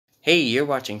Hey, you're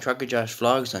watching Trucker Josh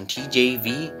Vlogs on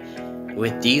TJV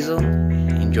with Diesel.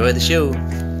 Enjoy the show.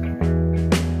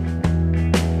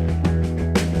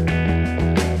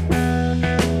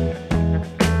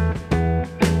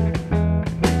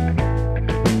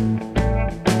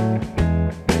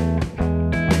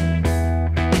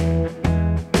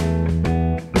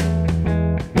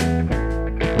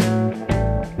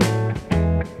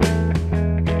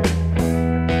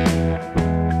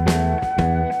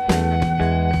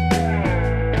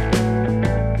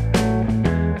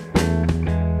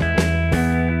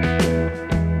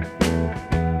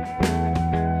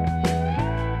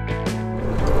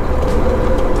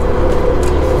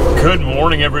 Good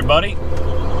morning, everybody.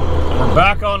 We're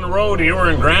back on the road here.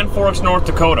 We're in Grand Forks, North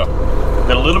Dakota.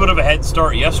 Got a little bit of a head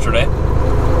start yesterday.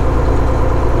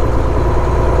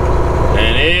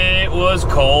 And it was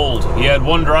cold. You had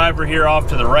one driver here off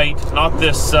to the right. Not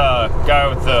this guy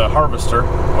with the harvester.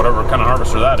 Whatever kind of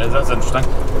harvester that is. That's interesting.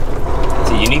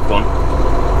 It's a unique one.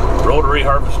 Rotary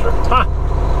harvester. Huh.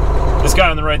 This guy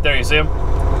on the right there, you see him?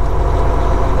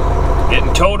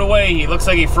 Getting towed away. He looks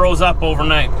like he froze up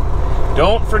overnight.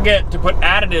 Don't forget to put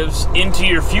additives into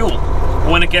your fuel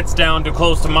when it gets down to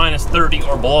close to minus 30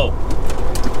 or below.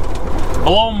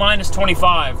 Below minus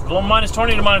 25, below minus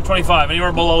 20 to minus 25,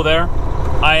 anywhere below there,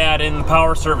 I add in the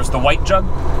power service, the white jug,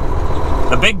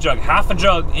 the big jug, half a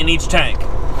jug in each tank.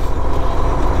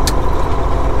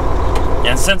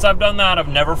 And since I've done that, I've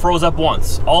never froze up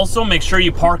once. Also, make sure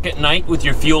you park at night with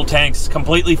your fuel tanks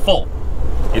completely full,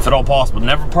 if at all possible.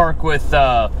 Never park with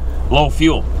low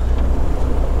fuel.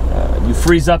 You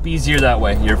freeze up easier that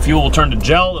way. Your fuel will turn to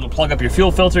gel, it'll plug up your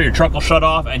fuel filter, your truck will shut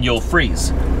off, and you'll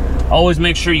freeze. Always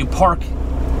make sure you park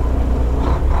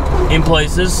in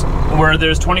places where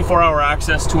there's 24-hour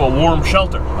access to a warm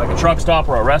shelter, like a truck stop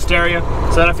or a rest area,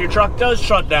 so that if your truck does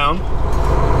shut down,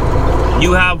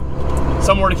 you have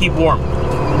somewhere to keep warm.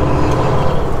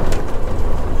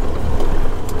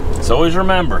 So always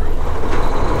remember,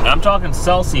 I'm talking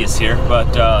Celsius here,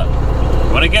 but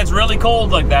when it gets really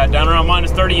cold like that, down around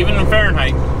minus 30, even in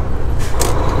Fahrenheit,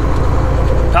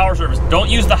 power service, don't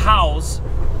use the House.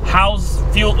 House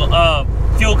fuel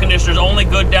conditioner is only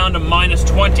good down to minus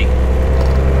 20.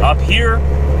 Up here,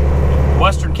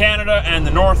 Western Canada and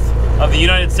the north of the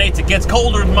United States, it gets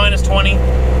colder than minus 20.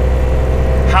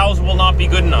 House will not be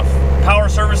good enough. Power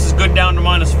service is good down to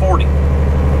minus 40.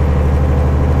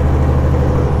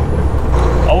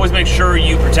 Always make sure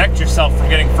you protect yourself from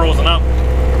getting frozen up,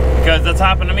 because that's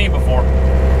happened to me before.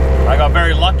 I got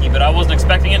very lucky, but I wasn't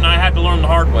expecting it, and I had to learn the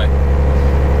hard way.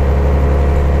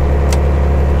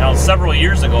 Now, several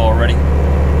years ago already.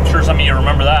 I'm sure some of you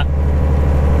remember that.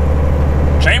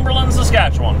 Chamberlain,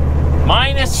 Saskatchewan.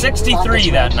 Minus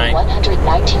 63 that night.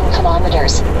 119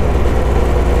 kilometers.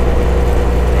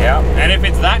 Yeah, and if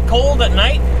it's that cold at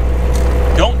night,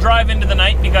 don't drive into the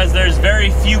night, because there's very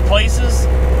few places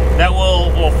that will,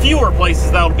 well, fewer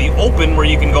places that will be open where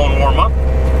you can go and warm up,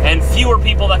 and fewer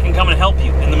people that can come and help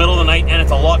you in the middle of the night, and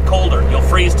it's a lot colder. You'll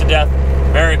freeze to death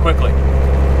very quickly.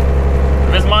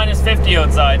 If it's minus 50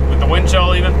 outside with the wind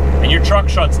chill even, and your truck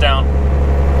shuts down,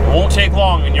 it won't take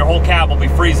long and your whole cab will be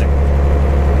freezing.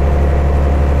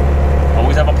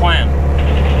 Always have a plan.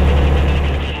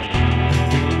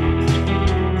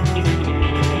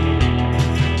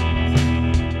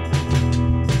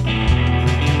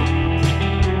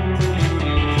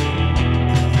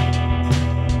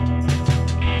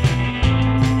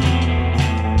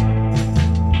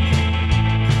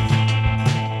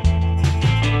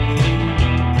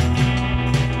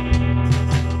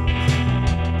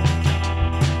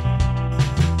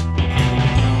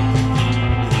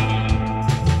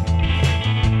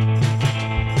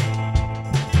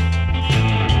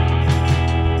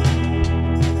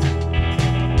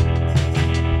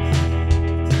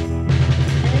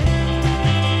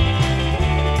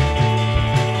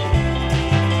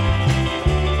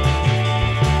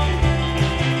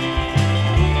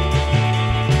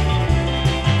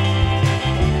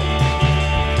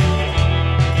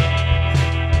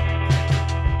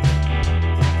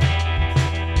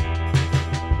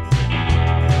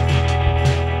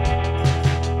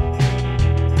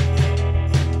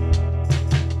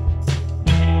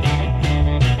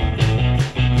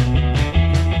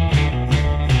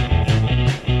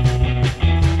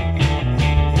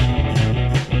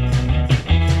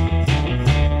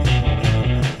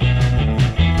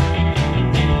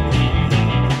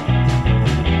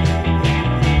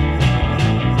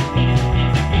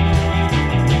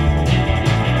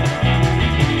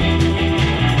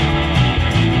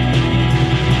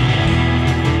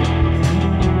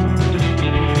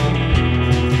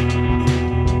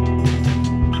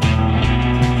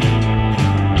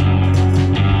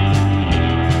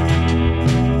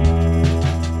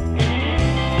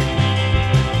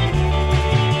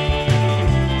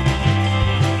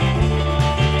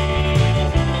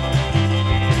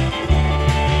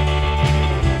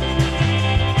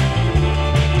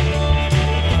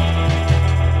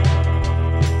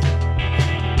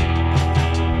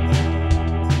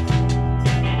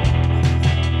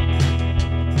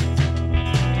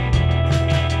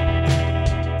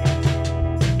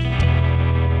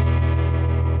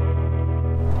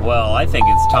 well, I think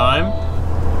it's time,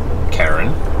 Karen.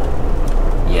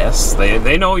 Yes,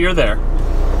 they know you're there.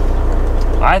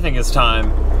 I think it's time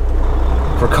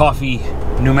for coffee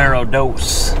numero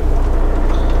dos.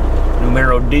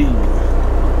 Numero deux.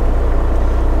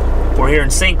 We're here in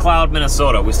St. Cloud,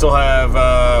 Minnesota. We still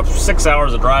have 6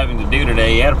 hours of driving to do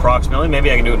today yet, approximately.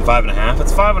 Maybe I can do it in 5.5.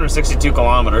 It's 562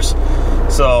 kilometers.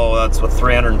 So that's what,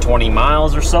 320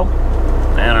 miles or so?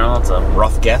 I don't know, that's a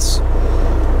rough guess.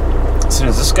 As soon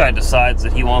as this guy decides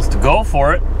that he wants to go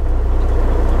for it,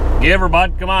 give her,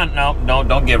 bud. Come on. No,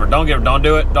 don't give her. Don't give her. Don't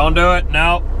do it. Don't do it.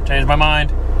 No. Change my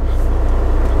mind.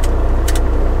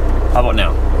 How about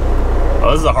now?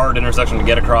 Oh, this is a hard intersection to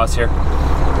get across here.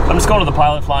 I'm just going to the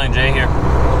Pilot Flying J here.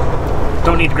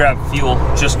 Don't need to grab fuel,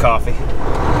 just coffee.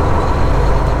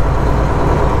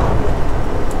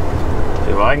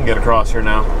 See if I can get across here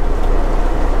now.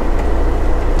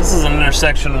 This is an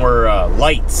intersection where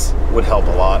lights would help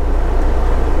a lot.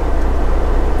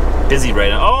 Busy right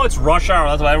now. Oh, it's rush hour.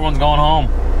 That's why everyone's going home.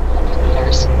 100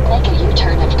 meters. Make a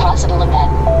U-turn if possible and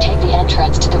then take the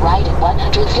entrance to the right at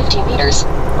 150 meters.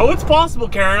 Oh, it's possible,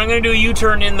 Karen. I'm going to do a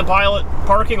U-turn in the Pilot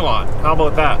parking lot. How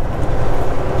about that?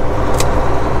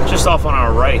 Just off on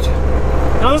our right.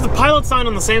 Now, there's the Pilot sign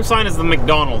on the same sign as the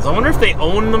McDonald's. I wonder if they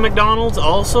own the McDonald's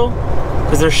also?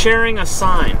 Because they're sharing a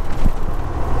sign.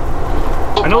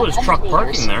 I know there's truck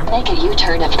parking there. Make a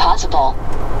U-turn if possible.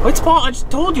 It's I just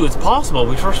told you it's possible.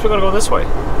 We gotta go this way.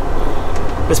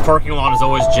 This parking lot is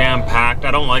always jam-packed. I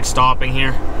don't like stopping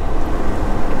here.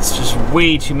 It's just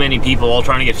way too many people all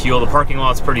trying to get fuel. The parking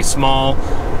lot's pretty small.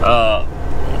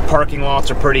 Parking lots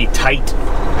are pretty tight.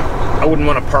 I wouldn't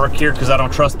want to park here because I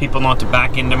don't trust people not to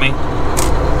back into me.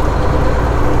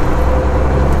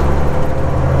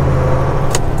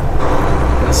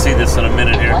 Let's see this in a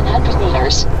minute here. 100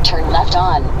 meters, turn left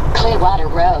on Clearwater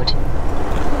Road.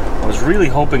 I was really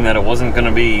hoping that it wasn't going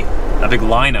to be a big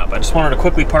lineup. I just wanted to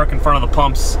quickly park in front of the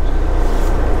pumps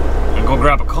and go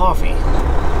grab a coffee.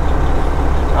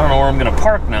 I don't know where I'm going to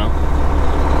park now.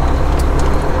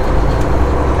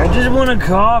 I just want a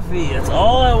coffee. That's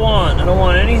all I want. I don't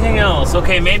want anything else.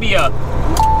 Okay, maybe a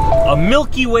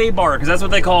Milky Way bar, because that's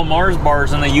what they call Mars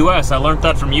bars in the US. I learned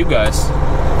that from you guys.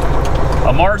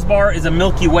 A Mars bar is a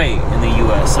Milky Way in the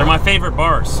US. They're my favorite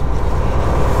bars.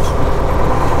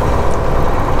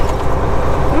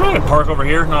 I'm gonna park over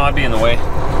here. No, I'd be in the way.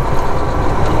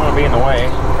 I don't want to be in the way.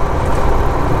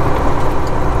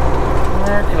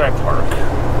 Where could I park?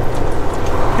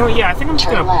 You know what, yeah, I think I'm just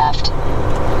gonna left.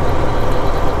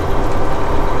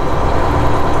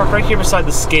 Park right here beside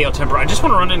the scale temper. I just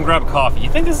want to run in and grab a coffee. You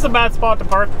think this is a bad spot to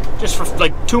park? Just for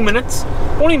like 2 minutes?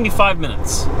 Won't even be 5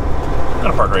 minutes. I'm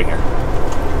gonna park right here.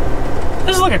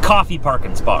 This is like a coffee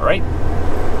parking spot, right?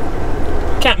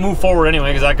 Can't move forward anyway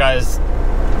because that guy's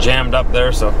jammed up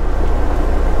there, so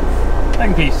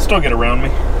I can still get around me.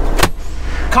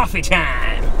 Coffee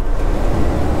time!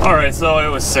 Alright, so it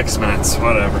was 6 minutes,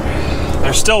 whatever.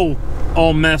 They're still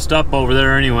all messed up over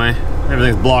there anyway.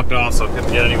 Everything's blocked off, so I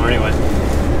couldn't get anywhere anyway.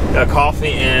 Got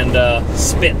coffee and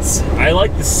Spitz. I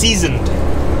like the seasoned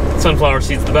sunflower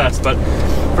seeds the best, but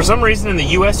for some reason in the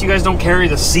US you guys don't carry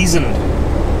the seasoned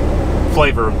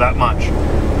flavor that much.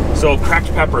 So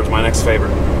cracked pepper is my next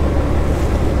favorite.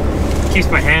 Keeps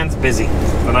my hands busy,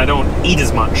 and I don't eat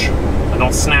as much. I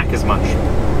don't snack as much.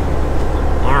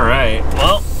 Alright,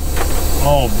 well.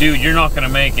 Oh, dude, you're not gonna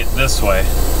make it this way.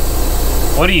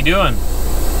 What are you doing?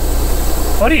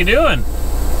 What are you doing?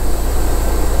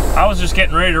 I was just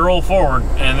getting ready to roll forward,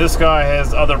 and this guy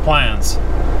has other plans.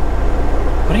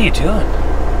 What are you doing?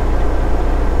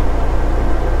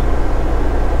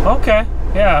 Okay,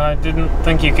 yeah, I didn't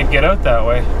think you could get out that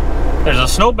way. There's a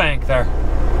snowbank there.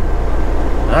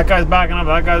 That guy's backing up,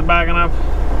 that guy's backing up.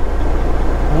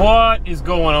 What is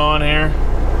going on here?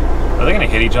 Are they gonna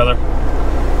hit each other?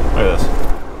 Look at this.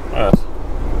 Look at this.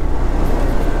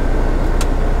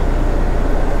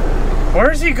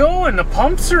 Where's he going? The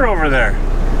pumps are over there.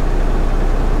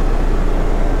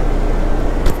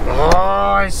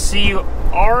 Oh, I see you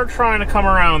are trying to come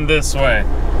around this way.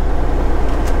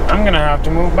 I'm gonna have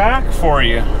to move back for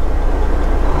you.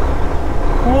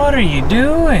 What are you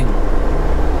doing?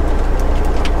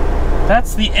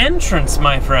 That's the entrance,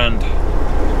 my friend.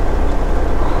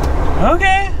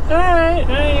 Okay, alright.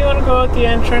 You want to go out the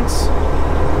entrance?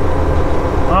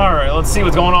 Alright, let's see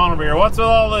what's going on over here. What's with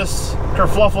all this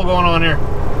kerfluffle going on here?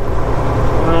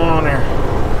 What's going on here?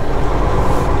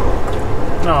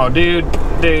 No,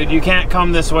 dude, you can't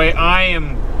come this way.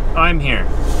 I'm here.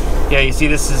 Yeah, you see,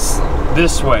 this is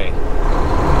this way.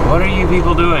 What are you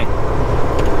people doing?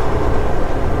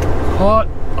 What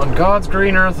on God's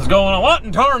green earth is going on? What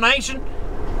in tarnation?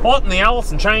 What in the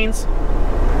Alice in Chains?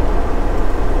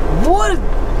 What?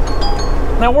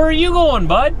 Now, where are you going,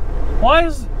 bud? Why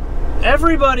is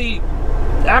everybody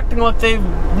acting like they've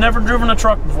never driven a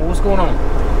truck before? What's going on?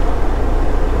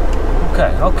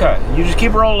 Okay, okay. You just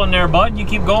keep rolling there, bud. You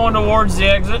keep going towards the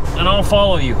exit, and I'll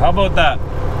follow you. How about that?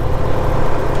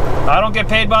 I don't get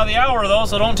paid by the hour, though,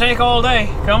 so don't take all day.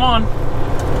 Come on.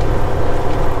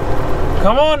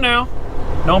 Come on now.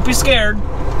 Don't be scared.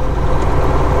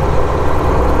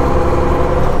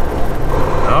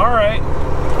 Alright.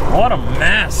 What a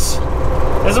mess.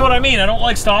 This is what I mean. I don't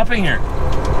like stopping here.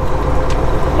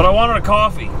 But I wanted a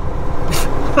coffee.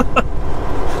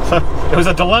 It was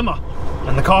a dilemma.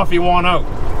 And the coffee won out.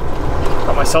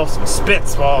 Got myself some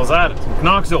spits while I was at it. Some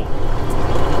Knoxville.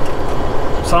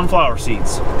 Sunflower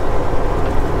seeds.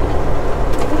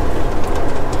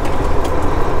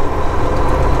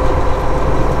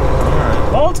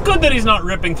 Alright. Well, it's good that he's not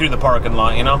ripping through the parking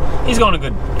lot, you know? He's going a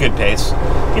good pace.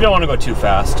 You don't want to go too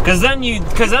fast. Because then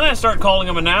I start calling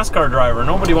him a NASCAR driver.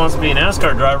 Nobody wants to be a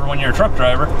NASCAR driver when you're a truck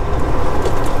driver.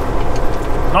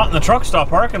 Not in the truck stop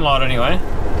parking lot anyway.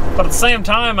 But at the same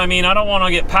time, I mean, I don't want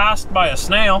to get passed by a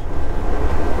snail.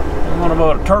 What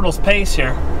about a turtle's pace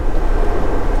here?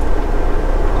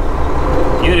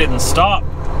 You didn't stop.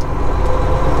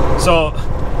 So,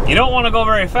 you don't want to go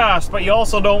very fast, but you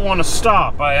also don't want to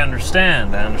stop. I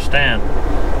understand, I understand.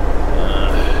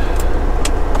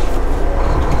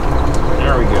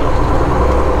 There we go.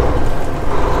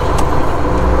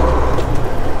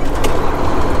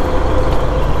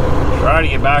 Try to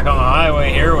get back on the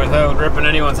highway here without ripping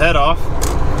anyone's head off.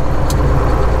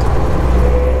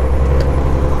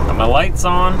 Got my lights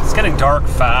on. It's getting dark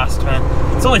fast, man.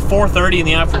 It's only 4:30 in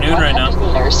the afternoon right now.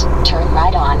 100 meters, turn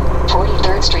right on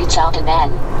 43rd Street South and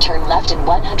then turn left in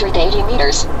 180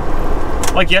 meters.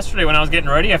 Like yesterday when I was getting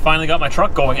ready, I finally got my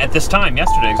truck going at this time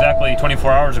yesterday, exactly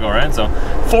 24 hours ago, right? So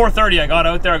 4:30 I got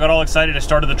out there, I got all excited, I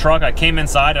started the truck, I came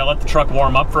inside, I let the truck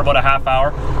warm up for about a half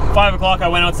hour. 5 o'clock I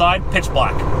went outside, pitch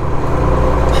black.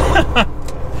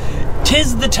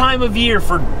 'Tis the time of year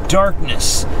for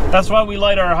darkness. That's why we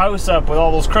light our house up with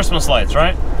all those Christmas lights,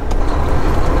 right?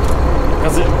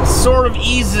 Because it sort of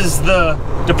eases the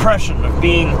depression of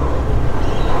being,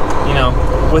 you know,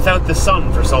 without the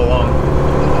sun for so long.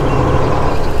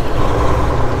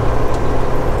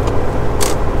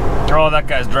 Oh, that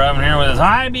guy's driving here with his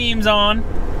high beams on.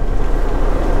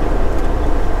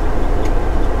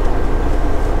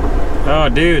 Oh,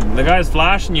 dude, the guy's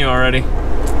flashing you already.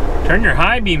 Turn your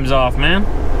high beams off, man.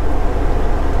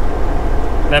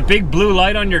 That big blue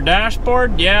light on your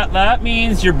dashboard, yeah, that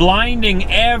means you're blinding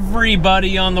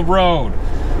everybody on the road.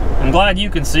 I'm glad you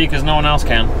can see, because no one else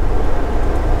can.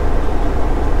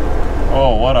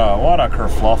 Oh, what a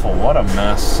kerfluffle, what a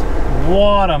mess.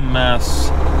 What a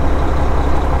mess.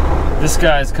 This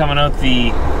guy's coming out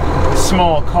the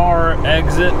small car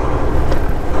exit.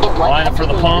 Line up for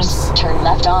the pumps. Turn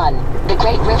left on the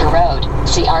Great River Road,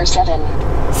 CR7.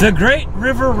 The Great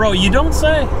River Road, you don't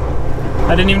say.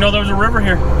 I didn't even know there was a river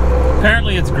here.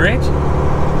 Apparently it's great.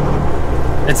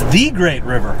 It's the Great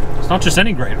River. It's not just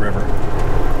any great river.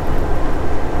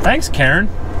 Thanks, Karen.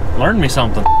 Learned me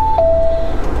something.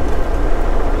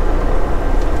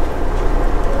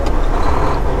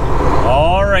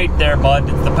 All right there, bud.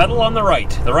 It's the pedal on the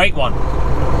right one.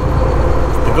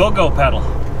 It's the go-go pedal.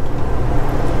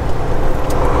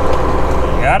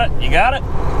 You got it? You got it?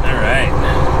 All right.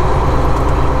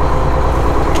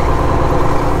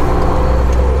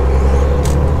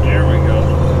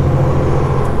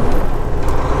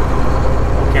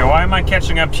 Why am I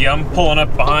catching up to you? I'm pulling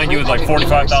up behind you with like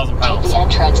 45,000 pounds. Take the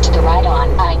entrance to the right on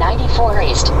I-94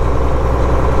 East.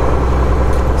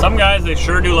 Some guys, they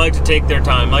sure do like to take their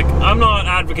time. Like, I'm not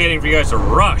advocating for you guys to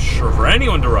rush or for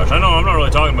anyone to rush. I know I'm not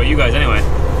really talking about you guys anyway.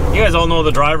 You guys all know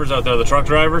the drivers out there, the truck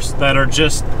drivers that are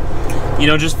just, you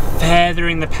know, just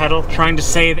feathering the pedal, trying to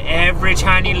save every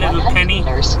tiny little penny.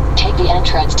 Meters, take the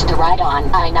entrance to the right on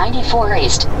I-94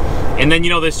 East. And then, you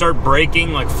know, they start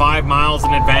braking like 5 miles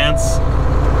in advance.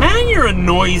 Man, you're a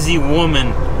noisy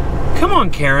woman. Come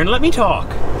on, Karen, let me talk.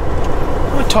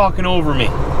 You're not talking over me.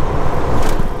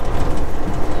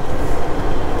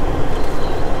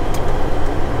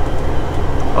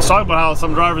 I was talking about how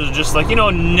some drivers are just like, you know,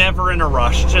 never in a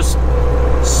rush. Just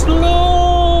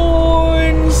slow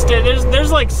and steady.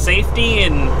 There's like safety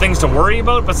and things to worry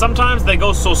about, but sometimes they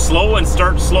go so slow and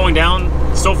start slowing down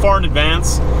so far in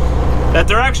advance that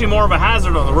they're actually more of a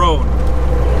hazard on the road.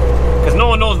 Because no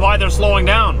one knows why they're slowing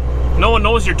down. No one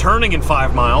knows you're turning in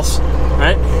 5 miles,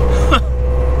 right?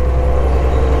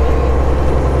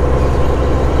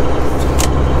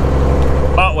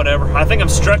 But whatever. I think I'm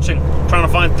stretching, trying to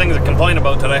find things to complain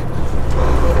about today.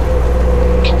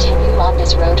 Continue on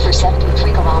this road for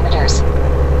 73 kilometers.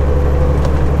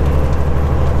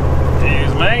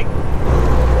 Excuse me.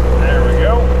 There we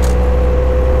go.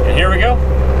 And here we go.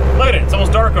 Look at it, it's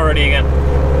almost dark already again.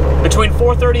 Between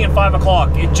 4:30 and 5 o'clock,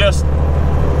 it's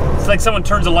like someone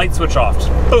turns a light switch off. Just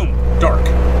boom, dark.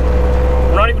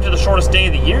 We're not even to the shortest day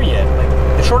of the year yet.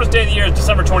 Like, the shortest day of the year is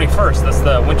December 21st. That's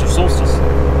the winter solstice.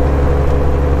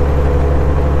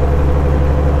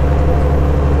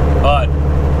 But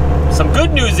some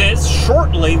good news is,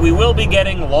 shortly we will be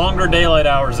getting longer daylight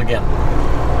hours again.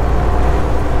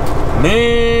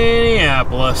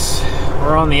 Minneapolis.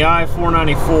 We're on the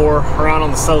I-494, around on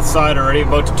the south side already,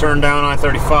 about to turn down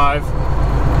I-35.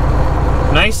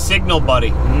 Nice signal,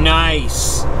 buddy.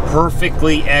 Nice.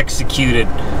 Perfectly executed.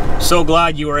 So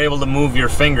glad you were able to move your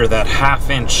finger that ½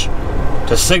 inch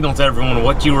to signal to everyone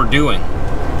what you were doing.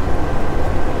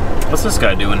 What's this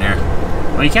guy doing here?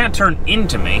 Well, you can't turn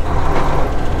into me.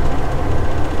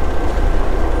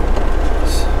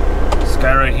 This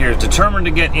guy right here is determined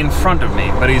to get in front of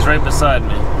me, but he's right beside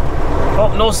me.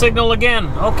 Oh, no signal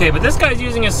again. Okay, but this guy's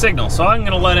using his signal, so I'm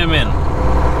gonna let him in.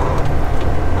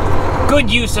 Good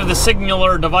use of the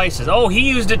signaler devices. Oh, he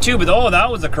used it too, but oh,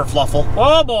 that was a kerfluffle.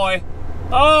 Oh boy.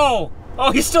 Oh,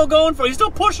 he's still going for it. He's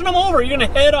still pushing him over. You're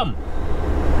gonna hit him.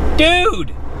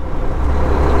 Dude.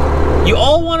 You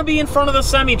all want to be in front of the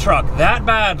semi-truck that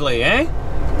badly, eh?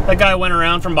 That guy went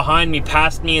around from behind me,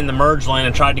 passed me in the merge lane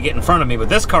and tried to get in front of me, but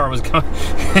this car was coming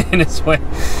in his way.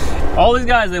 All these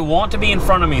guys, they want to be in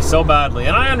front of me so badly,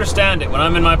 and I understand it. When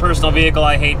I'm in my personal vehicle,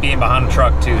 I hate being behind a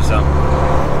truck too, so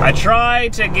I try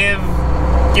to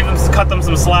cut them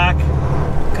some slack,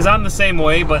 because I'm the same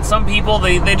way, but some people,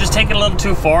 they just take it a little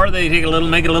too far. They make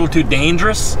it a little too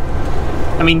dangerous.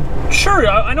 I mean, sure,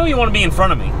 I know you want to be in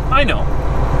front of me. I know.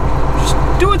 Just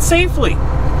do it safely.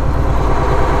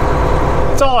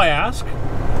 That's all I ask.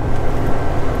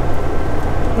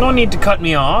 No need to cut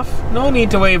me off. No need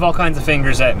to wave all kinds of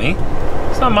fingers at me.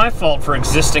 It's not my fault for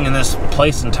existing in this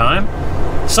place and time.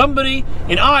 Somebody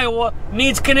in Iowa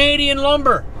needs Canadian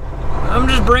lumber. I'm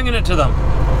just bringing it to them.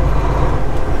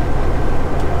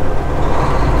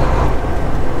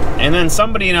 And then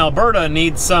somebody in Alberta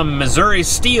needs some Missouri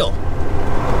steel.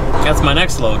 That's my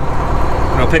next load.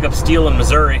 I'm gonna pick up steel in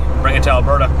Missouri, bring it to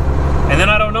Alberta. And then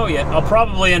I don't know yet. I'll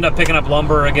probably end up picking up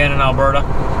lumber again in Alberta.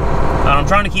 And I'm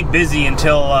trying to keep busy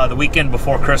until the weekend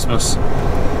before Christmas.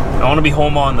 I want to be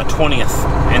home on the 20th.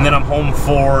 And then I'm home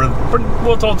for,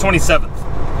 well, till the 27th.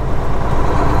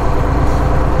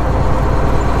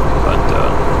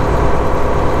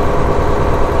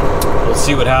 We'll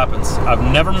see what happens. I've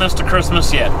never missed a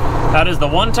Christmas yet. That is the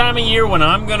one time a year when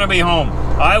I'm gonna be home.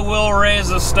 I will raise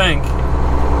a stink.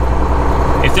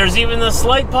 If there's even the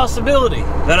slight possibility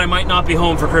that I might not be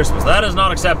home for Christmas, that is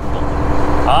not acceptable.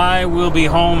 I will be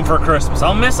home for Christmas.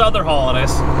 I'll miss other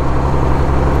holidays.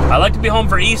 I like to be home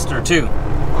for Easter too,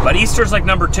 but Easter's like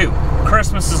number 2.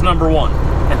 Christmas is number 1.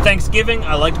 And Thanksgiving,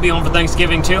 I like to be home for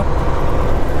Thanksgiving too.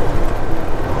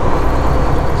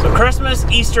 So Christmas,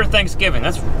 Easter, Thanksgiving,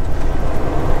 that's,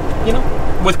 you know,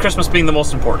 with Christmas being the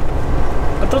most important.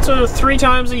 But those are 3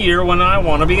 times a year when I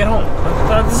want to be at home.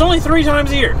 There's only 3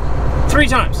 times a year. 3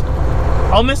 times.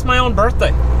 I'll miss my own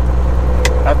birthday.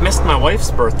 I've missed my wife's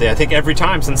birthday, I think, every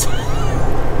time since.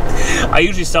 I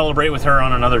usually celebrate with her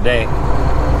on another day.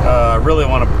 I really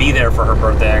want to be there for her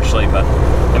birthday, actually. But,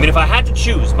 I mean, if I had to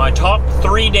choose my top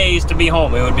 3 days to be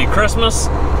home, it would be Christmas,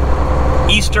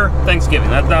 Easter, Thanksgiving.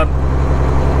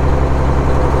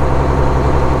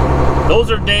 Those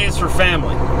are days for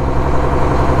family.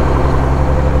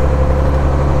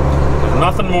 There's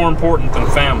nothing more important than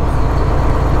family.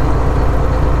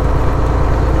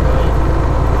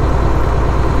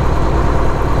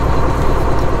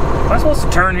 Am I supposed to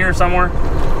turn here somewhere?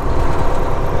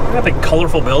 Look at that big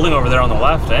colorful building over there on the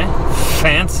left, eh?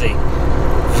 Fancy.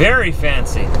 Very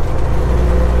fancy.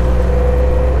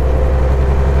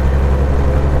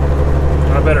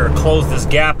 I better close this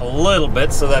gap a little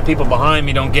bit so that people behind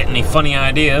me don't get any funny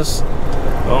ideas.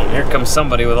 Well, here comes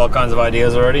somebody with all kinds of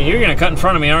ideas already. You're gonna cut in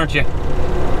front of me, aren't you?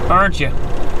 Aren't you?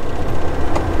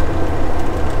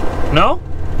 No?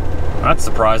 That's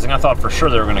surprising. I thought for sure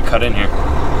they were gonna cut in here.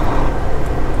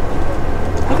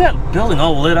 Look at that building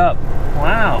all lit up.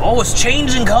 Wow. Oh, it's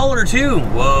changing color too.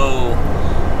 Whoa.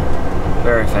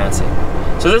 Very fancy.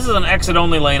 So this is an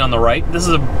exit-only lane on the right. This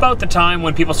is about the time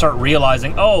when people start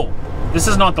realizing, oh, this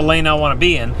is not the lane I want to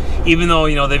be in, even though,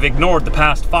 you know, they've ignored the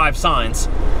past 5 signs.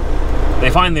 They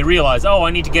finally realize, oh,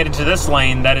 I need to get into this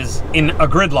lane that is in a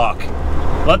gridlock.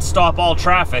 Let's stop all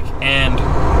traffic and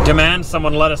demand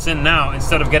someone let us in now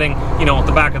instead of getting, you know, at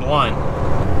the back of the line.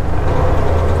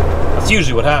 That's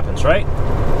usually what happens, right?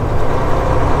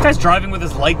 Guy's driving with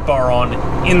his light bar on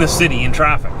in the city in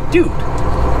traffic. Dude.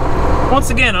 Once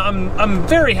again, I'm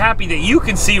very happy that you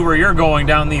can see where you're going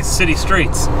down these city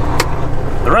streets.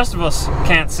 The rest of us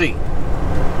can't see.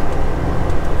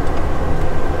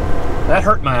 That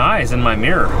hurt my eyes in my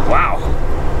mirror. Wow.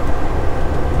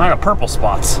 I got purple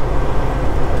spots.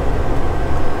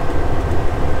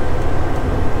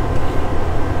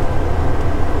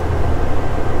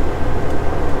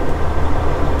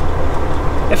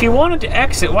 If you wanted to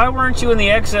exit, why weren't you in the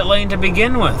exit lane to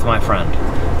begin with, my friend?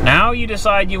 Now you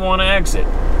decide you want to exit.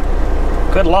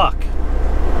 Good luck.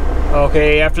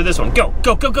 Okay, after this one, go,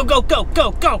 go, go, go, go, go,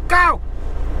 go, go, go!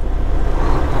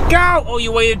 Go! Oh,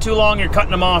 you waited too long, you're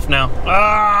cutting them off now.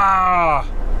 Ah!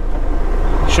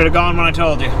 Should have gone when I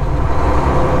told you.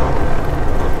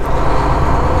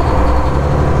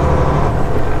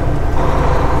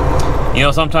 You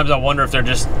know, sometimes I wonder if they're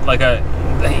just like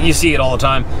you see it all the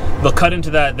time. They'll cut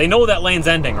into that, they know that lane's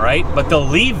ending, right? But they'll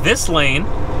leave this lane,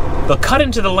 they'll cut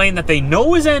into the lane that they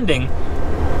know is ending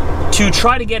to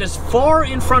try to get as far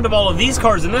in front of all of these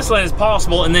cars in this lane as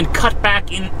possible, and then cut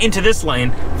back into this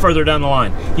lane further down the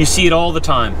line. You see it all the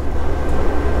time.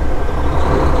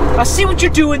 I see what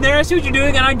you're doing there, I see what you're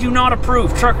doing, and I do not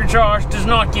approve. Trucker Josh does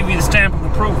not give you the stamp of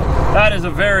approval. That is a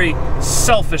very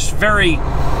selfish, very...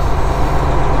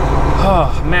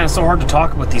 Oh, man, it's so hard to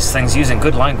talk about these things using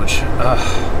good language.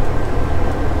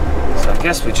 So I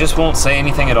guess we just won't say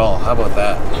anything at all. How about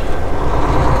that?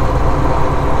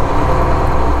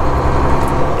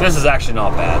 This is actually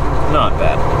not bad. Not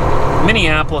bad.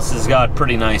 Minneapolis has got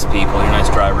pretty nice people. You're nice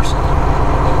drivers.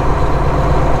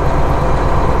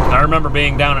 I remember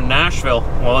being down in Nashville.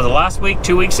 What was it, last week?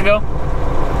 2 weeks ago?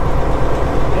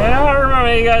 Yeah, I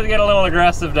remember you guys get a little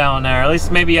aggressive down there. At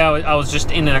least maybe I was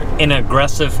just in an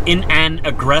aggressive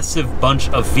bunch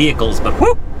of vehicles. But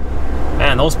whoop,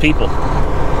 man, those people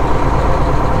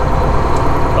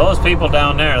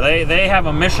down there, they have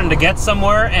a mission to get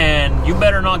somewhere, and you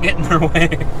better not get in their way.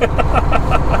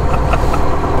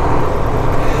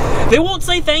 They won't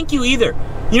say thank you either.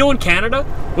 You know, in Canada,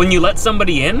 when you let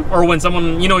somebody in, or when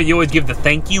someone, you know, you always give the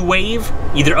thank you wave,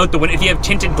 either out the window. If you have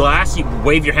tinted glass, you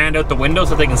wave your hand out the window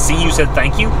so they can see you said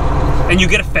thank you. And you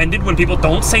get offended when people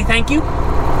don't say thank you.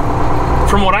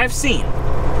 From what I've seen,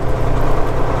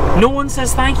 no one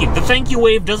says thank you. The thank you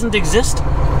wave doesn't exist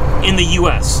in the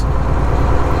US.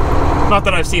 Not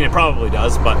that I've seen it, probably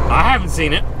does, but I haven't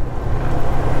seen it.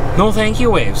 No thank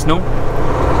you waves, no. No.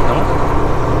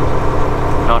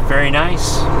 Not very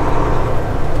nice.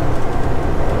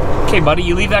 Okay, buddy,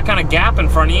 you leave that kind of gap in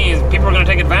front of you, people are going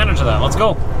to take advantage of that. Let's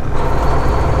go.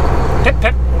 Pip,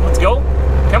 pip, let's go.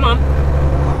 Come on.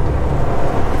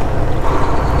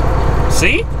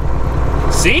 See?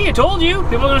 See, I told you.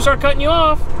 People are going to start cutting you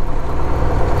off.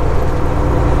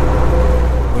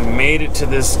 We made it to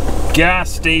this gas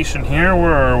station here.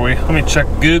 Where are we? Let me check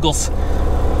Google's.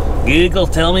 Google,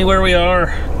 tell me where we are.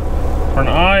 We're in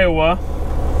Iowa.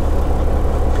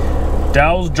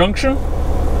 Dow's Junction.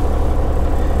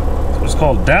 It's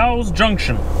called Dow's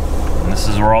Junction. And this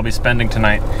is where I'll be spending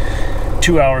tonight.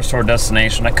 2 hours to our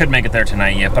destination. I could make it there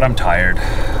tonight yet, but I'm tired.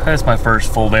 That's my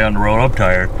first full day on the road. I'm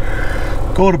tired.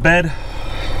 Go to bed.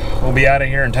 We'll be out of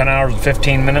here in 10 hours and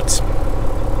 15 minutes.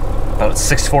 About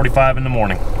 6:45 in the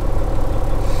morning.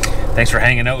 Thanks for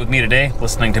hanging out with me today,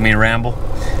 listening to me ramble.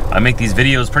 I make these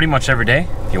videos pretty much every day.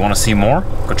 If you want to see more,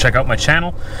 go check out my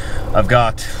channel. I've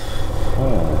got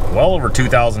well over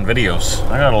 2,000 videos.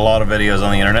 I got a lot of videos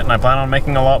on the internet, and I plan on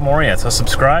making a lot more yet. So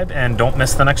subscribe and don't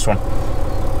miss the next one.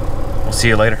 We'll see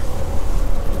you later.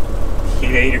 See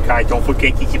you later, guys. Don't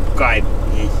forget to subscribe.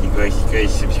 Yes, you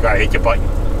guys subscribe. Hit the button.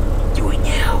 Do it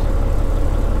now.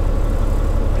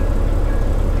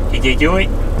 Did they do it?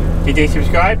 Did they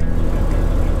subscribe?